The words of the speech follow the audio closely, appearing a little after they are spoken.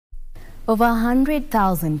Over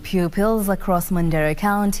 100,000 pupils across Mandera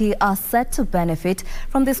County are set to benefit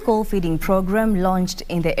from the school feeding program launched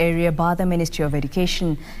in the area by the Ministry of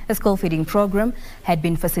Education. The school feeding program had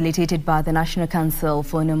been facilitated by the National Council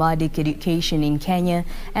for Nomadic Education in Kenya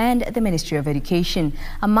and the Ministry of Education.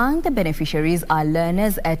 Among the beneficiaries are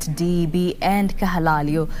learners at DEB and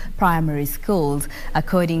Kahalalio primary schools.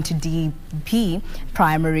 According to DEB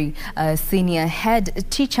Primary Senior Head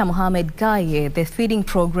Teacher Mohammed Gaye, the feeding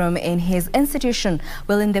program in his institution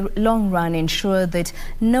will in the long run ensure that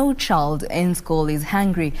no child in school is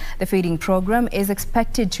hungry. The feeding program is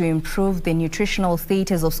expected to improve the nutritional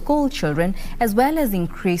status of school children as well as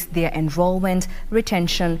increase their enrollment,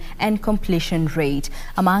 retention and completion rate.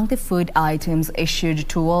 Among the food items issued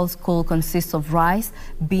to all schools consists of rice,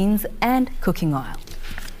 beans and cooking oil.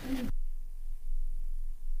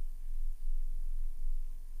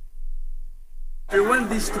 We want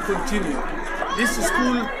this to continue. This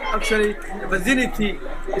school, actually, the vicinity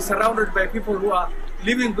is surrounded by people who are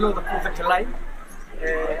living below the poverty line.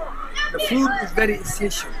 The food is very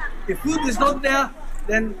essential. If food is not there,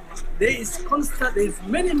 then there is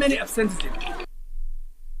many absenteeism.